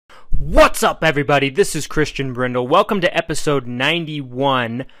What's up, everybody? This is Christian Brindle. Welcome to episode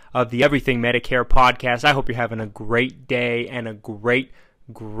 91 of the Everything Medicare Podcast. I hope you're having a great day and a great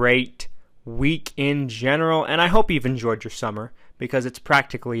week in general, and I hope you've enjoyed your summer because it's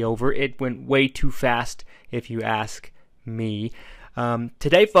practically over. It went way too fast, if you ask me.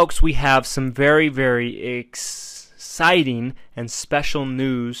 Today, folks, we have some very exciting and special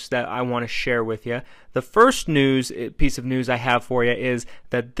news that I want to share with you. The first piece of news I have for you is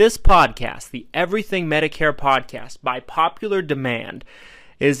that this podcast, the Everything Medicare Podcast, by popular demand,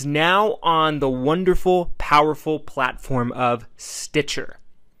 is now on the wonderful, powerful platform of Stitcher.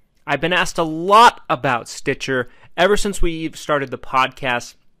 I've been asked a lot about Stitcher ever since we started the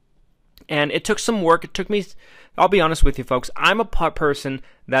podcast, and it took some work. It took me, I'll be honest with you folks, I'm a person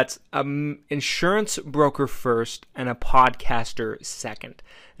that's an insurance broker first and a podcaster second.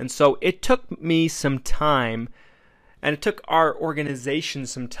 And so it took me some time, and it took our organization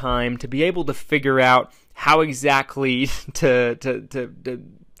some time to be able to figure out how exactly to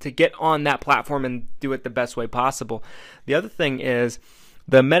get on that platform and do it the best way possible. The other thing is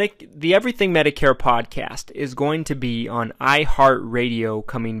the Everything Medicare Podcast is going to be on iHeartRadio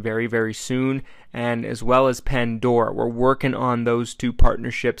coming very soon, and as well as Pandora. We're working on those two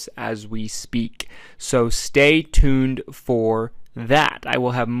partnerships as we speak. So stay tuned for that. I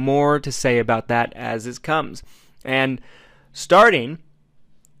will have more to say about that as it comes. And starting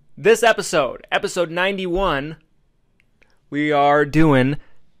this episode 91, we are doing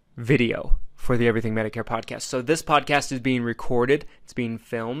video for the Everything Medicare Podcast. So this podcast is being recorded, it's being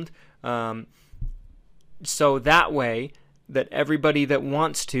filmed, so that way that everybody that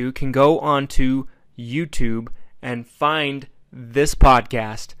wants to can go onto YouTube and find this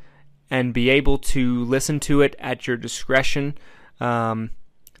podcast and be able to listen to it at your discretion.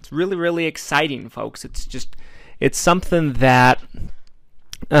 It's really exciting, folks. It's something that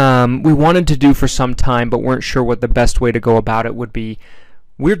we wanted to do for some time, but weren't sure what the best way to go about it would be.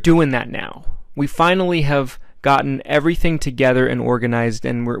 We're doing that now. We finally have gotten everything together and organized,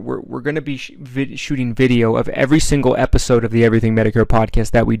 and we're going to be shooting video of every single episode of the Everything Medicare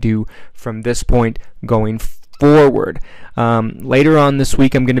Podcast that we do from this point going forward. Later on this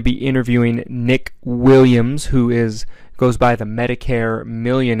week, I'm going to be interviewing Nick Williams, who goes by the Medicare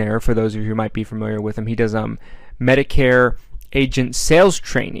Millionaire, for those of you who might be familiar with him. He does Medicare agent sales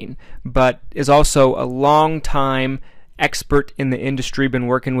training, but is also a long-time expert in the industry, been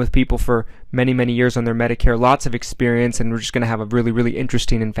working with people for many years on their Medicare, lots of experience, and we're just going to have a really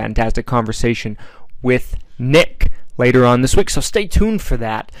interesting and fantastic conversation with Nick later on this week, so stay tuned for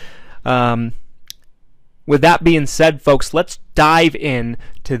that. With that being said, folks, let's dive in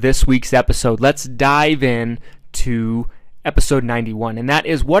to this week's episode. Let's dive in to episode 91, and that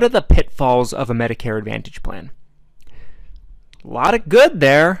is, what are the pitfalls of a Medicare Advantage plan? A lot of good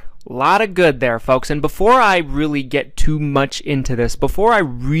there, folks. And before I really get too much into this, before I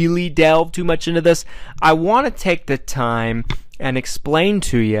really delve too much into this, I want to take the time and explain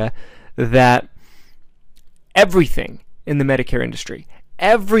to you that everything in the Medicare industry,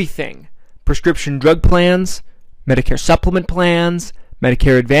 everything, prescription drug plans, Medicare supplement plans,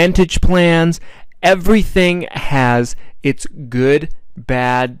 Medicare Advantage plans, everything has its good,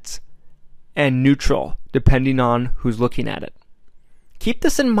 bads, and neutral, depending on who's looking at it. Keep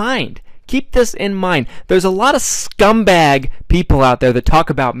this in mind. There's a lot of scumbag people out there that talk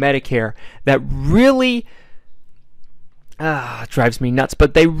about Medicare that really drives me nuts,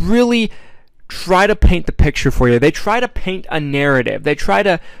 but they really try to paint the picture for you. They try to paint a narrative. They try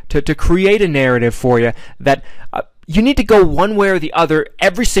to create a narrative for you that you need to go one way or the other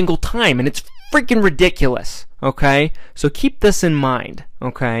every single time, and it's freaking ridiculous, okay? So keep this in mind,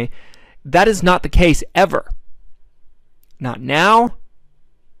 okay? That is not the case ever. Not now,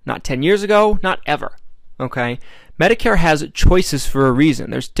 not 10 years ago, not ever, okay? Medicare has choices for a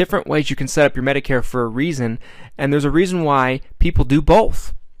reason. There's different ways you can set up your Medicare for a reason, and there's a reason why people do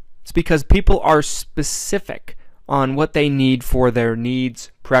both. It's because people are specific on what they need for their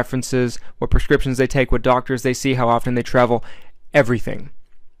needs, preferences, what prescriptions they take, what doctors they see, how often they travel, everything,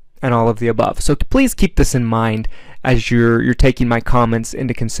 and all of the above. So please keep this in mind as you're taking my comments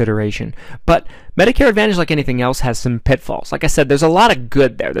into consideration. But Medicare Advantage, like anything else, has some pitfalls. Like I said, there's a lot of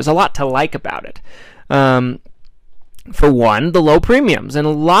good there. There's a lot to like about it. For one, the low premiums. In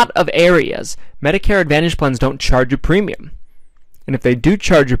a lot of areas, Medicare Advantage plans don't charge a premium. And if they do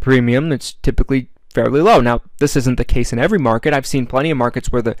charge a premium, it's typically fairly low. Now, this isn't the case in every market. I've seen plenty of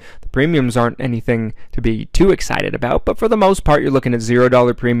markets where the premiums aren't anything to be too excited about, but for the most part, you're looking at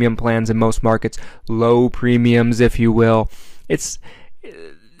 $0 premium plans in most markets, low premiums, if you will. It's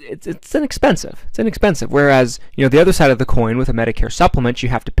it's inexpensive. It's inexpensive. Whereas, the other side of the coin with a Medicare supplement, you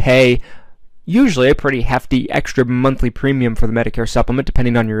have to pay usually a pretty hefty extra monthly premium for the Medicare supplement,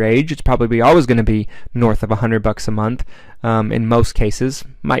 depending on your age. It's probably always going to be north of $100 a month. In most cases,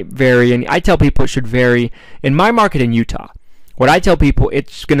 might vary, and I tell people it should vary. In my market in Utah, what I tell people,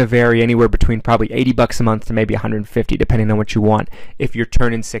 it's going to vary anywhere between probably $80 a month to maybe $150, depending on what you want. If you're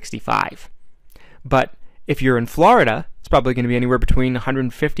turning 65, but if you're in Florida, it's probably going to be anywhere between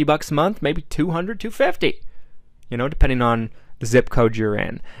 $150 a month, maybe $200, $250. Depending on the zip code you're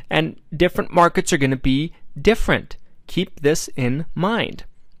in. And different markets are going to be different. Keep this in mind.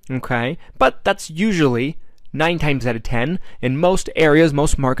 Okay? But that's usually 9 times out of 10 in most areas,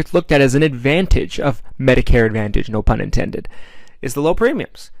 most markets, looked at as an advantage of Medicare Advantage, no pun intended, is the low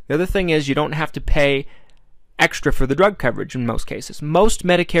premiums. The other thing is you don't have to pay extra for the drug coverage in most cases. Most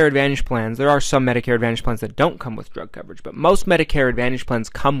Medicare Advantage plans, there are some Medicare Advantage plans that don't come with drug coverage, but most Medicare Advantage plans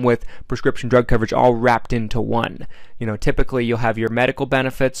come with prescription drug coverage all wrapped into one. Typically you'll have your medical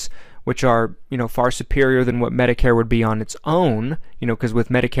benefits, which are, far superior than what Medicare would be on its own, because with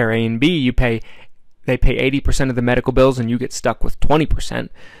Medicare A and B, they pay 80% of the medical bills and you get stuck with 20%.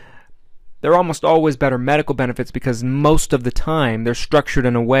 They're almost always better medical benefits because most of the time they're structured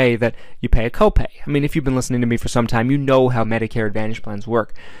in a way that you pay a copay. I mean, if you've been listening to me for some time, you know how Medicare Advantage plans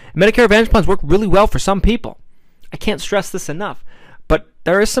work. Medicare Advantage plans work really well for some people. I can't stress this enough. But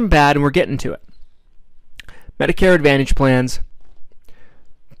there is some bad, and we're getting to it. Medicare Advantage plans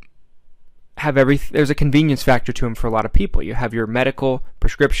have there's a convenience factor to them for a lot of people. You have your medical,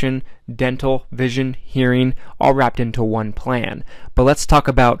 prescription, dental, vision, hearing, all wrapped into one plan. But let's talk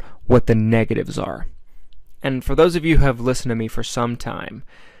about what the negatives are. And for those of you who have listened to me for some time,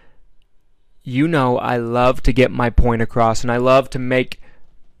 I love to get my point across, and I love to make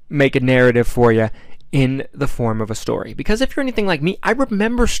a narrative for you in the form of a story. Because if you're anything like me, I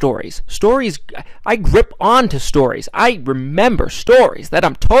remember stories. I grip onto stories. I remember stories that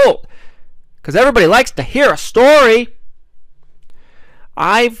I'm told. Because everybody likes to hear a story.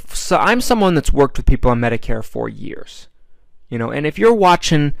 I'm someone that's worked with people on Medicare for years. And if you're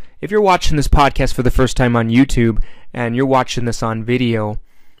watching this podcast for the first time on YouTube and you're watching this on video,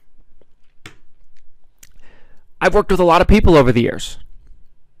 I've worked with a lot of people over the years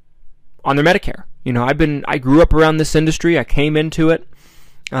on their Medicare. I grew up around this industry. I came into it.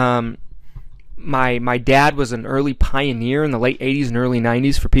 My dad was an early pioneer in the late 80s and early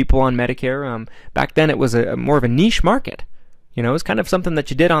 90s for people on Medicare. Back then it was a more of a niche market. It was kind of something that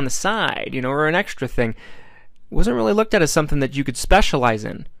you did on the side, or an extra thing. It wasn't really looked at as something that you could specialize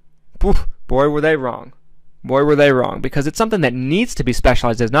in. Oof, boy, were they wrong. Boy, were they wrong. Because it's something that needs to be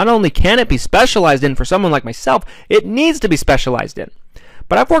specialized in. Not only can it be specialized in for someone like myself, it needs to be specialized in.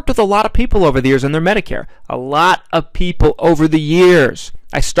 But I've worked with a lot of people over the years on their Medicare. A lot of people over the years.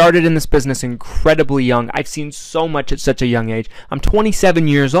 I started in this business incredibly young. I've seen so much at such a young age. I'm 27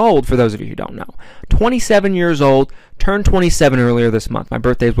 years old, for those of you who don't know. 27 years old, turned 27 earlier this month. My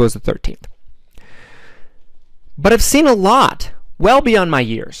birthday was the 13th. But I've seen a lot, well beyond my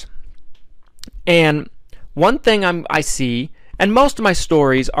years. And one thing I see, and most of my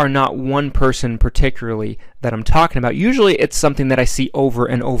stories are not one person particularly that I'm talking about. Usually it's something that I see over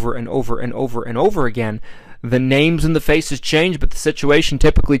and over and over and over and over again. The names and the faces change, but the situation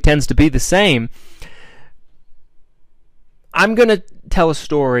typically tends to be the same. I'm going to tell a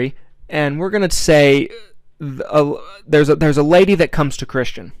story, and we're going to say there's a lady that comes to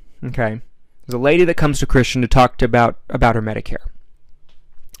Christian, okay? There's a lady that comes to Christian to talk about her Medicare.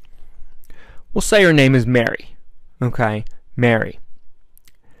 We'll say her name is Mary, okay? Mary.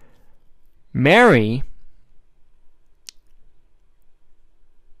 Mary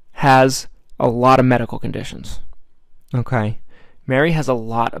has a lot of medical conditions, okay? Mary has a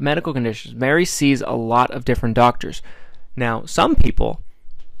lot of medical conditions. Mary sees a lot of different doctors. Now, some people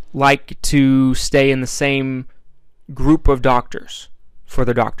like to stay in the same group of doctors for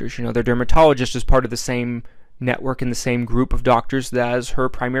their doctors. Their dermatologist is part of the same network in the same group of doctors as her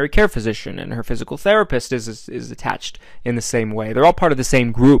primary care physician, and her physical therapist is attached in the same way. They're all part of the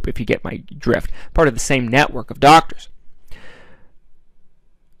same group, if you get my drift, part of the same network of doctors.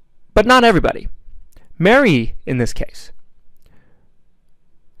 But not everybody. Mary, in this case,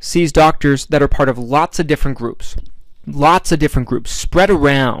 sees doctors that are part of lots of different groups spread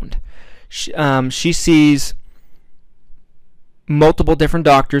around. She sees multiple different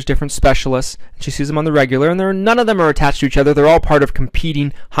doctors, different specialists. She sees them on the regular, and none of them are attached to each other. They're all part of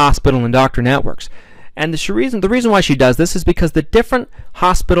competing hospital and doctor networks. And the reason why she does this is because the different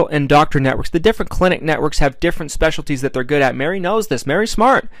hospital and doctor networks, the different clinic networks, have different specialties that they're good at. Mary knows this. Mary's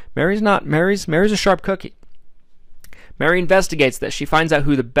smart. Mary's a sharp cookie. Mary investigates this. She finds out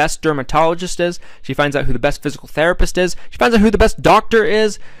who the best dermatologist is. She finds out who the best physical therapist is. She finds out who the best doctor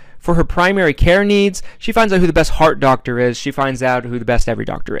is for her primary care needs. She finds out who the best heart doctor is. She finds out who the best every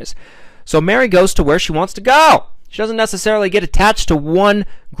doctor is. So Mary goes to where she wants to go. She doesn't necessarily get attached to one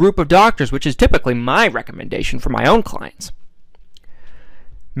group of doctors, which is typically my recommendation for my own clients.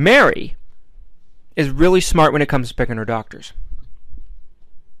 Mary is really smart when it comes to picking her doctors.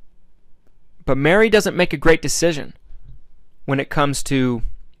 But Mary doesn't make a great decision when it comes to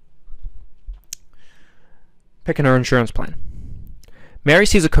picking her insurance plan. Mary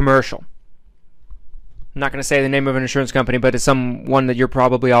sees a commercial. I'm not going to say the name of an insurance company, but it's one that you're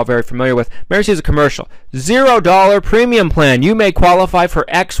probably all very familiar with. Mary sees a commercial. $0 premium plan. You may qualify for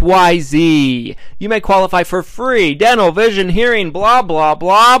XYZ. You may qualify for free dental, vision, hearing, blah, blah,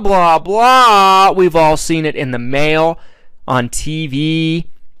 blah, blah, blah. We've all seen it in the mail, on TV.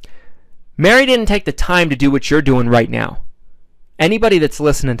 Mary didn't take the time to do what you're doing right now. Anybody that's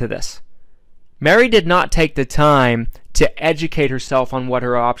listening to this. Mary did not take the time to educate herself on what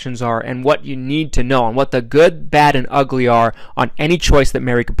her options are and what you need to know, and what the good, bad, and ugly are on any choice that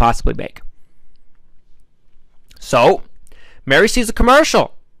Mary could possibly make. So, Mary sees a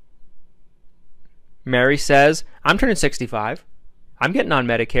commercial. Mary says, I'm turning 65. I'm getting on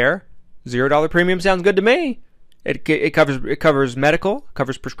Medicare. $0 premium sounds good to me. It covers medical, it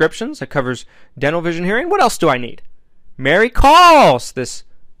covers prescriptions, it covers dental, vision, hearing. What else do I need? Mary calls this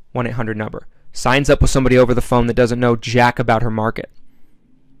 1-800 number. Signs up with somebody over the phone that doesn't know jack about her market.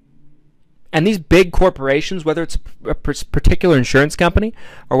 And these big corporations, whether it's a particular insurance company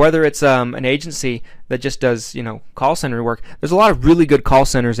or whether it's an agency that just does, call center work, there's a lot of really good call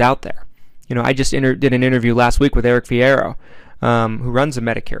centers out there. I just did an interview last week with Eric Fierro, who runs a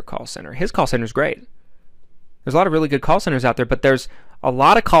Medicare call center. His call center is great. There's a lot of really good call centers out there, but there's a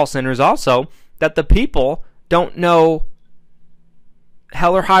lot of call centers also that the people don't know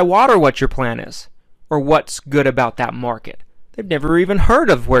hell or high water what your plan is or what's good about that market. They've never even heard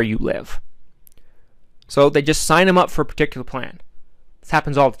of where you live. So they just sign them up for a particular plan. This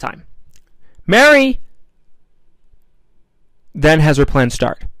happens all the time. Mary then has her plan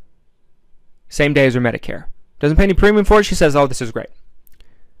start. Same day as her Medicare. Doesn't pay any premium for it. She says, oh, this is great.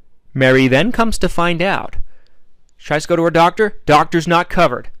 Mary then comes to find out. She tries to go to her doctor. Doctor's not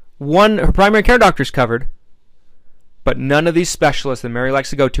covered. Her primary care doctor's covered. But none of these specialists that Mary likes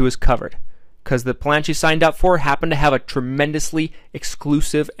to go to is covered because the plan she signed up for happened to have a tremendously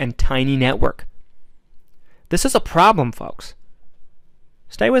exclusive and tiny network. This is a problem, folks.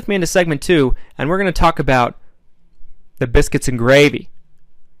 Stay with me into segment 2, and we're going to talk about the biscuits and gravy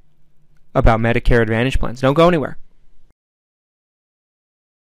about Medicare Advantage plans. Don't go anywhere.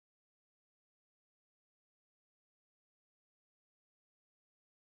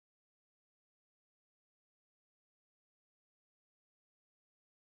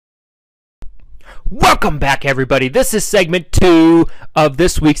 Welcome back, everybody. This is segment 2 of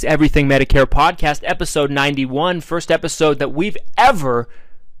this week's Everything Medicare Podcast, episode 91, first episode that we've ever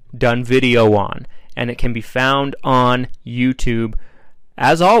done video on, and it can be found on YouTube.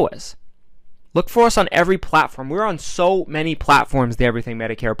 As always, look for us on every platform. We're on so many platforms, the Everything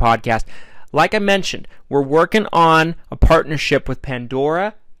Medicare Podcast. Like I mentioned, we're working on a partnership with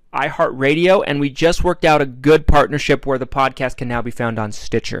Pandora, iHeartRadio, and we just worked out a good partnership where the podcast can now be found on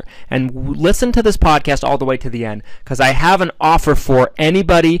Stitcher. And listen to this podcast all the way to the end, because I have an offer for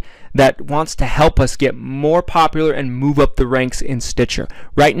anybody that wants to help us get more popular and move up the ranks in Stitcher.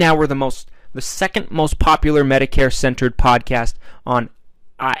 Right now, we're the second most popular Medicare-centered podcast on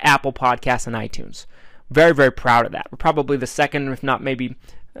Apple Podcasts and iTunes. Very, very proud of that. We're probably the second, if not maybe...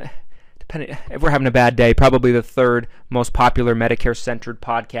 if we're having a bad day, probably the third most popular Medicare-centered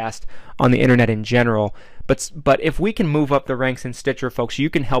podcast on the internet in general. But if we can move up the ranks in Stitcher, folks, you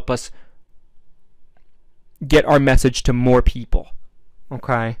can help us get our message to more people.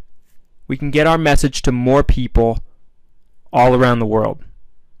 Okay? We can get our message to more people all around the world.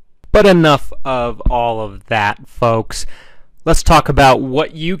 But enough of all of that, folks. Let's talk about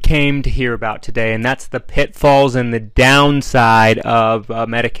what you came to hear about today, and that's the pitfalls and the downside of a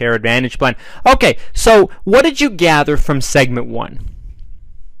Medicare Advantage plan. Okay, so what did you gather from segment 1?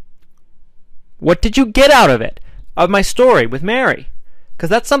 What did you get out of it, of my story with Mary? Because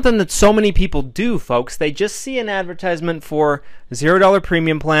that's something that so many people do, folks. They just see an advertisement for a $0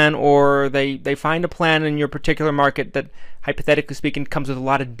 premium plan, or they find a plan in your particular market that, hypothetically speaking, comes with a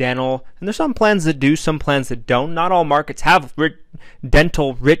lot of dental. And there's some plans that do, some plans that don't. Not all markets have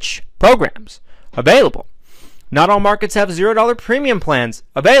dental-rich programs available. Not all markets have $0 premium plans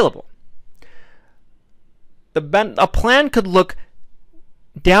available. A plan could look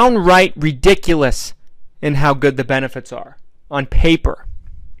downright ridiculous in how good the benefits are on paper.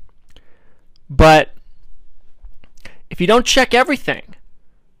 But if you don't check everything,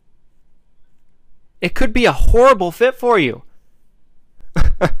 it could be a horrible fit for you.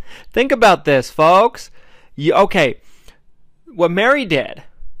 Think about this, folks. What Mary did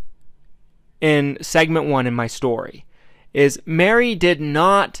in segment 1 in my story is Mary did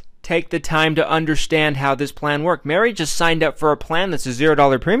not take the time to understand how this plan worked. Mary just signed up for a plan that's a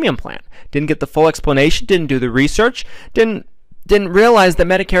 $0 premium plan. Didn't get the full explanation, didn't do the research, didn't realize that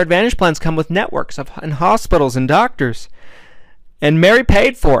Medicare Advantage plans come with networks and hospitals and doctors. And Mary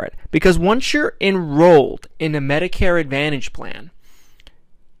paid for it because once you're enrolled in a Medicare Advantage plan,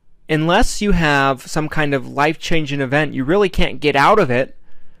 unless you have some kind of life-changing event, you really can't get out of it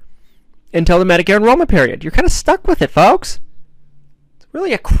until the Medicare enrollment period. You're kind of stuck with it, folks. It's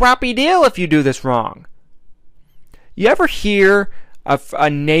really a crappy deal if you do this wrong. You ever hear a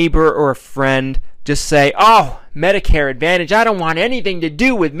neighbor or a friend just say, "Oh, Medicare Advantage, I don't want anything to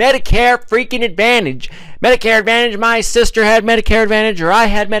do with Medicare freaking Advantage. Medicare Advantage, my sister had Medicare Advantage, or I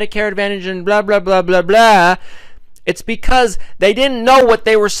had Medicare Advantage, and blah, blah, blah, blah, blah." It's because they didn't know what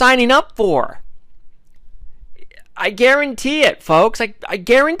they were signing up for. I guarantee it, folks. I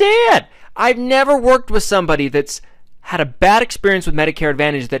guarantee it. I've never worked with somebody that's had a bad experience with Medicare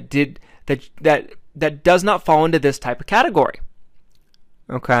Advantage that does not fall into this type of category.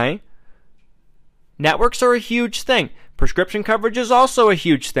 Okay? Networks are a huge thing. Prescription coverage is also a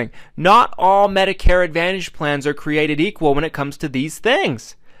huge thing. Not all Medicare Advantage plans are created equal when it comes to these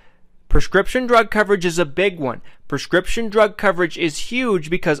things. Prescription drug coverage is a big one. Prescription drug coverage is huge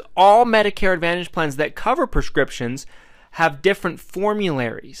because all Medicare Advantage plans that cover prescriptions have different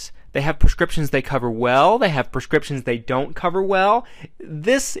formularies. They have prescriptions they cover well. They have prescriptions they don't cover well.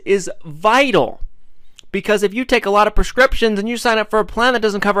 This is vital. Because if you take a lot of prescriptions and you sign up for a plan that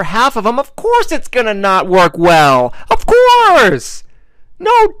doesn't cover half of them, of course it's going to not work well. Of course!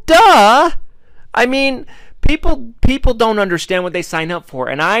 No, duh! I mean, people don't understand what they sign up for,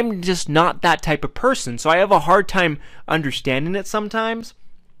 and I'm just not that type of person, so I have a hard time understanding it sometimes.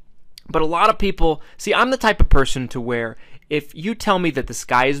 But a lot of people, see, I'm the type of person to where if you tell me that the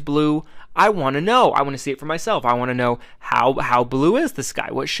sky is blue, I want to know. I want to see it for myself. I want to know how blue is the sky?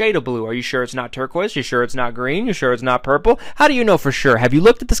 What shade of blue? Are you sure it's not turquoise? You sure it's not green? You sure it's not purple? How do you know for sure? Have you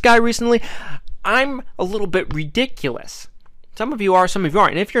looked at the sky recently? I'm a little bit ridiculous. Some of you are, some of you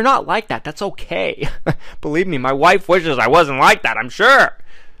aren't. And if you're not like that, that's okay. Believe me, my wife wishes I wasn't like that, I'm sure.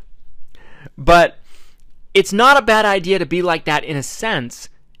 But it's not a bad idea to be like that in a sense,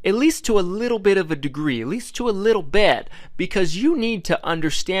 at least to a little bit of a degree, at least to a little bit, because you need to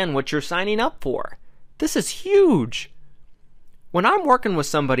understand what you're signing up for. This is huge. When I'm working with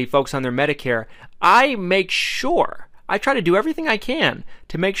somebody, folks, on their Medicare, I make sure, I try to do everything I can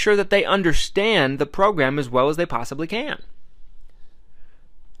to make sure that they understand the program as well as they possibly can.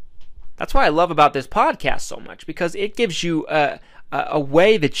 That's why I love about this podcast so much, because it gives you a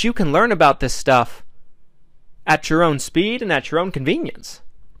way that you can learn about this stuff at your own speed and at your own convenience.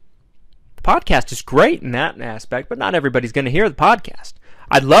 The podcast is great in that aspect, but not everybody's going to hear the podcast.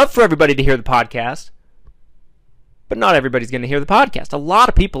 I'd love for everybody to hear the podcast, but not everybody's going to hear the podcast. A lot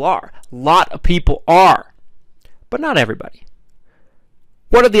of people are. But not everybody.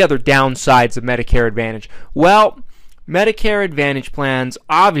 What are the other downsides of Medicare Advantage? Well, Medicare Advantage plans,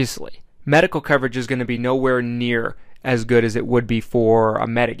 obviously, medical coverage is going to be nowhere near as good as it would be for a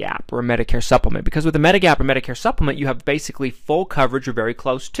Medigap or a Medicare supplement, because with a Medigap or Medicare supplement, you have basically full coverage or very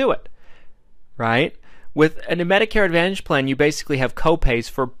close to it. Right? With a Medicare Advantage plan, you basically have copays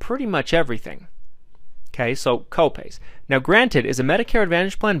for pretty much everything. Okay, so copays. Now, granted, is a Medicare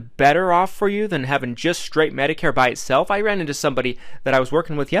Advantage plan better off for you than having just straight Medicare by itself? I ran into somebody that I was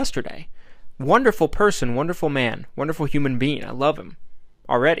working with yesterday. Wonderful person, wonderful man, wonderful human being. I love him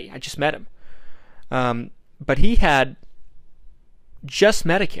already. I just met him. But he had just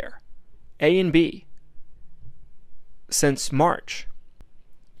Medicare, A and B, since March.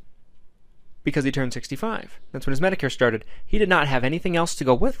 Because he turned 65. That's when his Medicare started. He did not have anything else to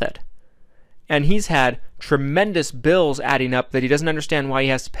go with it. And he's had tremendous bills adding up that he doesn't understand why he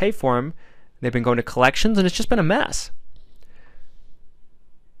has to pay for them. They've been going to collections, and it's just been a mess.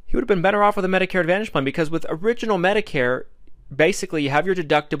 He would have been better off with a Medicare Advantage plan, because with original Medicare, basically you have your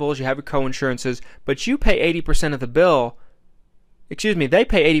deductibles, you have your co-insurances, but you pay 80% of the bill. Excuse me, they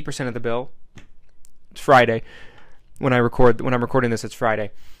pay 80% of the bill. It's Friday. When I'm recording this, it's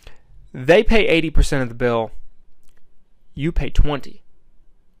Friday. They pay 80% of the bill. You pay 20%.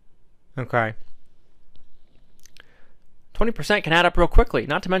 Okay. 20% can add up real quickly,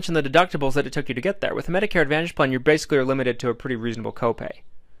 not to mention the deductibles that it took you to get there. With a Medicare Advantage plan, you basically are limited to a pretty reasonable copay.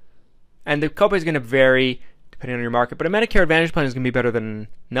 And the copay is going to vary depending on your market. But a Medicare Advantage plan is going to be better than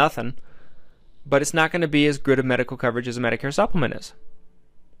nothing. But it's not going to be as good of medical coverage as a Medicare supplement is.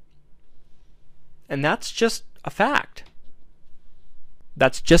 And that's just a fact.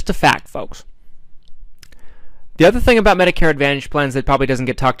 That's just a fact, folks. The other thing about Medicare Advantage plans that probably doesn't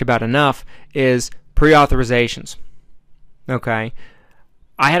get talked about enough is pre-authorizations. Okay?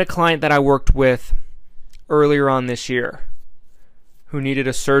 I had a client that I worked with earlier on this year who needed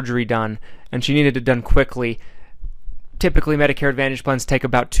a surgery done, and she needed it done quickly. Typically, Medicare Advantage plans take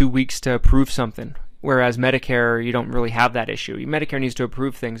about 2 weeks to approve something, whereas Medicare, you don't really have that issue. Medicare needs to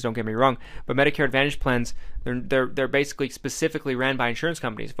approve things, don't get me wrong, but Medicare Advantage plans, they're basically specifically ran by insurance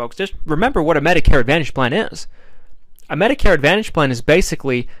companies, folks. Just remember what a Medicare Advantage plan is. A Medicare Advantage plan is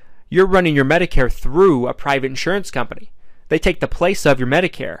basically you're running your Medicare through a private insurance company. They take the place of your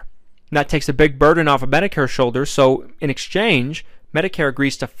Medicare. And that takes a big burden off of Medicare's shoulders, so in exchange, Medicare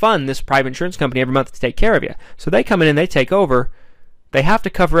agrees to fund this private insurance company every month to take care of you. So they come in and they take over. They have to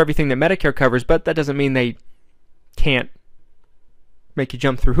cover everything that Medicare covers, but that doesn't mean they can't make you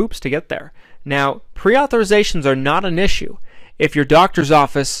jump through hoops to get there. Now, pre-authorizations are not an issue. If your doctor's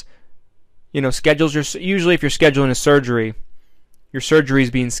office, schedules usually if you're scheduling a surgery, your surgery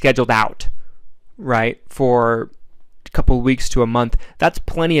is being scheduled out, right, for a couple of weeks to a month. That's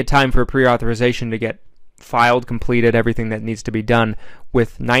plenty of time for a pre-authorization to get filed, completed, everything that needs to be done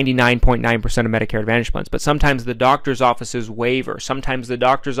with 99.9% of Medicare Advantage plans. But sometimes the doctor's offices waver. Sometimes the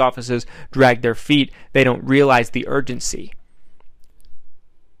doctor's offices drag their feet. They don't realize the urgency.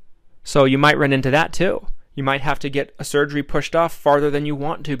 So you might run into that too. You might have to get a surgery pushed off farther than you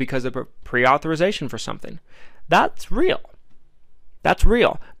want to because of a pre-authorization for something. That's real. That's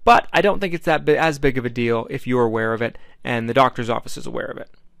real. But I don't think it's as big of a deal if you're aware of it and the doctor's office is aware of it.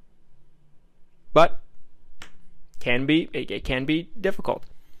 But it can be difficult.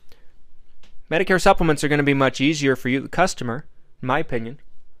 Medicare supplements are going to be much easier for you, the customer, in my opinion,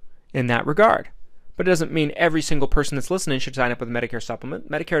 in that regard. But it doesn't mean every single person that's listening should sign up with a Medicare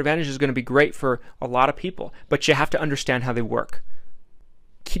supplement. Medicare Advantage is going to be great for a lot of people, but you have to understand how they work.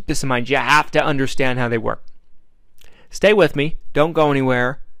 Keep this in mind. You have to understand how they work. Stay with me. Don't go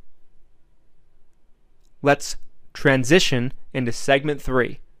anywhere. Let's transition into segment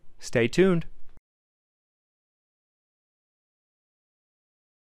 3. Stay tuned.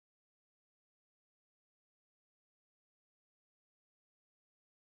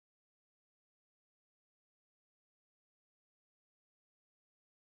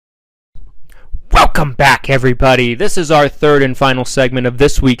 Welcome back, everybody. This is our third and final segment of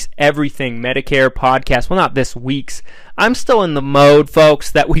this week's Everything Medicare Podcast. Well, not this week's. I'm still in the mode,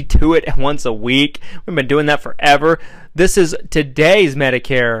 folks, that we do it once a week. We've been doing that forever. This is today's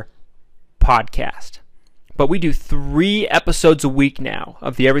Medicare Podcast. But we do 3 episodes a week now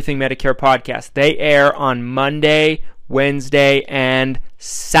of the Everything Medicare Podcast. They air on Monday, Wednesday, and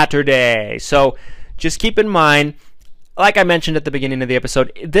Saturday. So just keep in mind, like I mentioned at the beginning of the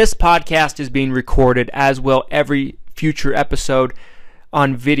episode, this podcast is being recorded, as will every future episode,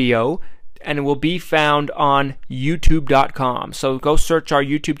 on video, and it will be found on YouTube.com. So go search our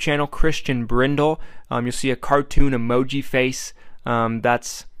YouTube channel, Christian Brindle. You'll see a cartoon emoji face.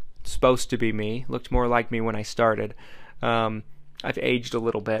 That's supposed to be me. Looked more like me when I started. I've aged a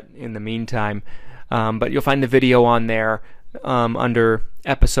little bit in the meantime. But you'll find the video on there under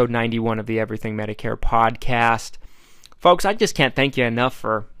episode 91 of the Everything Medicare Podcast. Folks, I just can't thank you enough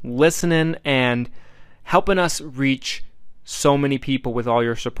for listening and helping us reach so many people with all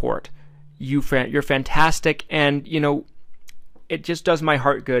your support. You're fantastic, and it just does my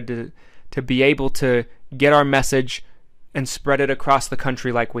heart good to be able to get our message and spread it across the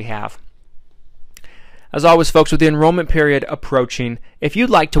country like we have. As always, folks, with the enrollment period approaching, if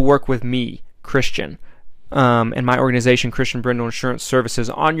you'd like to work with me, Christian, and my organization, Christian Brindle Insurance Services,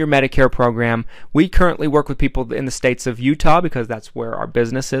 on your Medicare program, we currently work with people in the states of Utah, because that's where our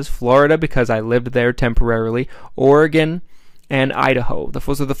business is, Florida, because I lived there temporarily, Oregon, and Idaho.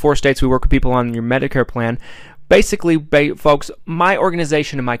 Those are the 4 states we work with people on your Medicare plan. Basically, folks, my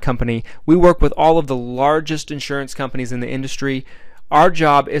organization and my company, we work with all of the largest insurance companies in the industry. Our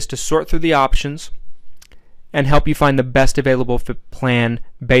job is to sort through the options and help you find the best available plan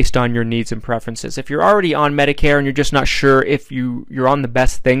based on your needs and preferences. If you're already on Medicare and you're just not sure if you're on the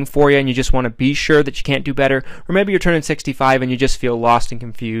best thing for you, and you just want to be sure that you can't do better, or maybe you're turning 65 and you just feel lost and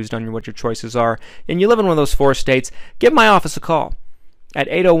confused on what your choices are, and you live in one of those 4 states, give my office a call at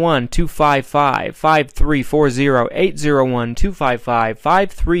 801-255-5340,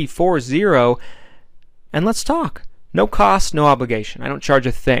 801-255-5340, and let's talk. No cost, no obligation. I don't charge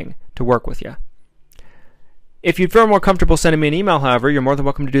a thing to work with you. If you feel more comfortable sending me an email, however, you're more than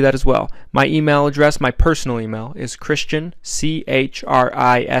welcome to do that as well. My email address, my personal email, is Christian, Christian,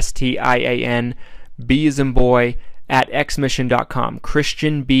 B as in boy, at xmission.com.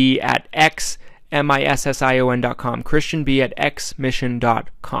 ChristianB@xmission.com.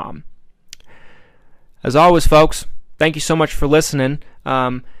 ChristianB@xmission.com. As always, folks, thank you so much for listening.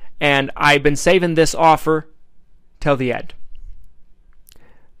 And I've been saving this offer till the end.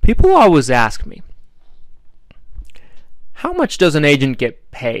 People always ask me, how much does an agent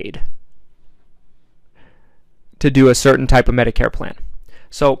get paid to do a certain type of Medicare plan?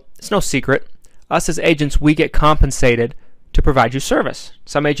 So it's no secret. Us as agents, we get compensated to provide you service.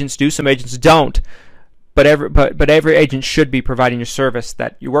 Some agents do, some agents don't. But every agent should be providing you service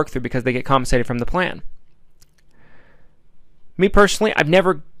that you work through because they get compensated from the plan. Me personally, I've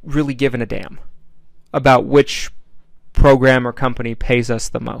never really given a damn about which program or company pays us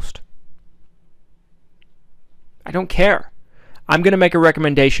the most. I don't care. I'm going to make a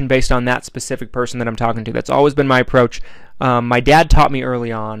recommendation based on that specific person that I'm talking to. That's always been my approach. My dad taught me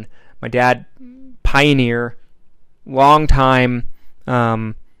early on. My dad, pioneer, long time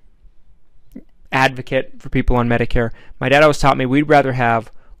advocate for people on Medicare. My dad always taught me we'd rather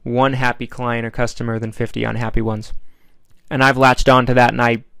have one happy client or customer than 50 unhappy ones. And I've latched on to that, and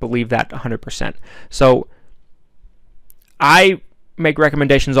I believe that 100%. So I make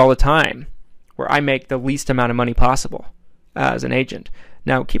recommendations all the time where I make the least amount of money possible as an agent.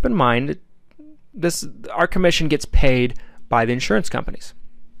 Now, keep in mind, our commission gets paid by the insurance companies.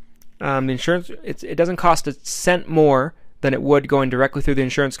 The insurance, it doesn't cost a cent more than it would going directly through the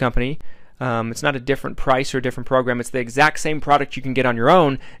insurance company. It's not a different price or a different program. It's the exact same product you can get on your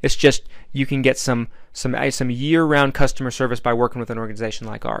own. It's just you can get some year-round customer service by working with an organization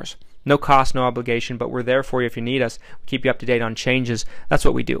like ours. No cost, no obligation, but we're there for you if you need us. We keep you up to date on changes. That's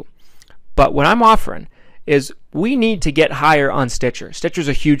what we do. But what I'm offering is we need to get higher on Stitcher. Stitcher's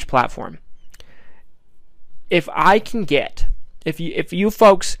a huge platform. If you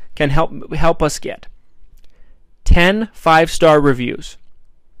folks can help us get 10 5-star reviews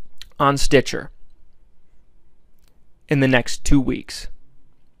on Stitcher in the next 2 weeks.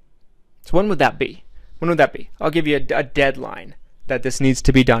 So when would that be? I'll give you a deadline that this needs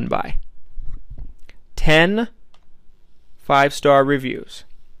to be done by. 10 5-star reviews.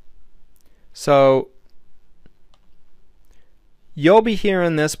 So you'll be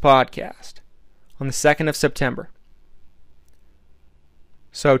hearing this podcast on the 2nd of September.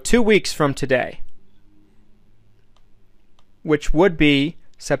 So 2 weeks from today, which would be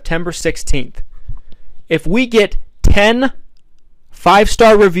September 16th. If we get 10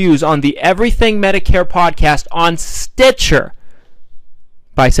 5-star reviews on the Everything Medicare Podcast on Stitcher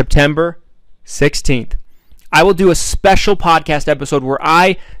by September 16th, I will do a special podcast episode where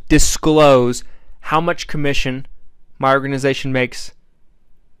I disclose how much commission my organization makes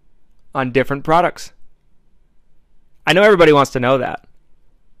on different products. I know everybody wants to know that.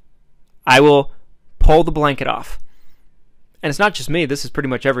 I will pull the blanket off. And it's not just me. This is pretty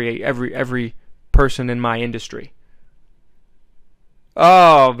much every person in my industry.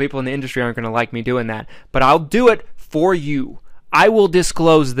 Oh, people in the industry aren't going to like me doing that. But I'll do it for you. I will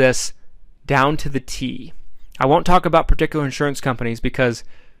disclose this down to the T. I won't talk about particular insurance companies because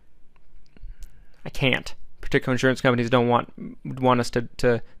I can't. Particular insurance companies don't want us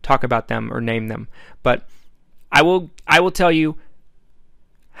to talk about them or name them. But I will tell you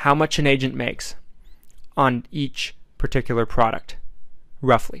how much an agent makes on each particular product,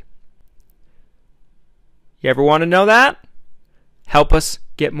 roughly. You ever want to know that? Help us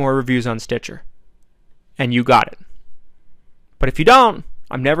get more reviews on Stitcher. And you got it. But if you don't,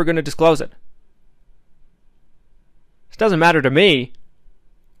 I'm never going to disclose it. It doesn't matter to me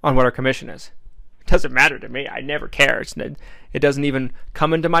on what our commission is. It doesn't matter to me. I never care. It doesn't even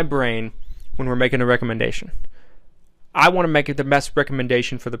come into my brain when we're making a recommendation. I want to make it the best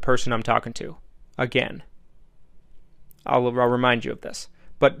recommendation for the person I'm talking to. Again, I'll remind you of this.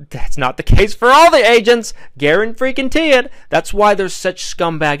 But that's not the case for all the agents. Guarantee it. That's why there's such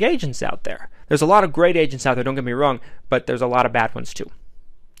scumbag agents out there. There's a lot of great agents out there, don't get me wrong, but there's a lot of bad ones too.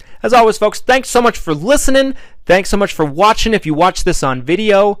 As always, folks, thanks so much for listening. Thanks so much for watching. If you watch this on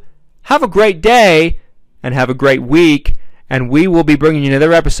video, have a great day and have a great week. And we will be bringing you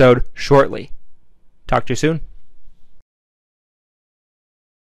another episode shortly. Talk to you soon.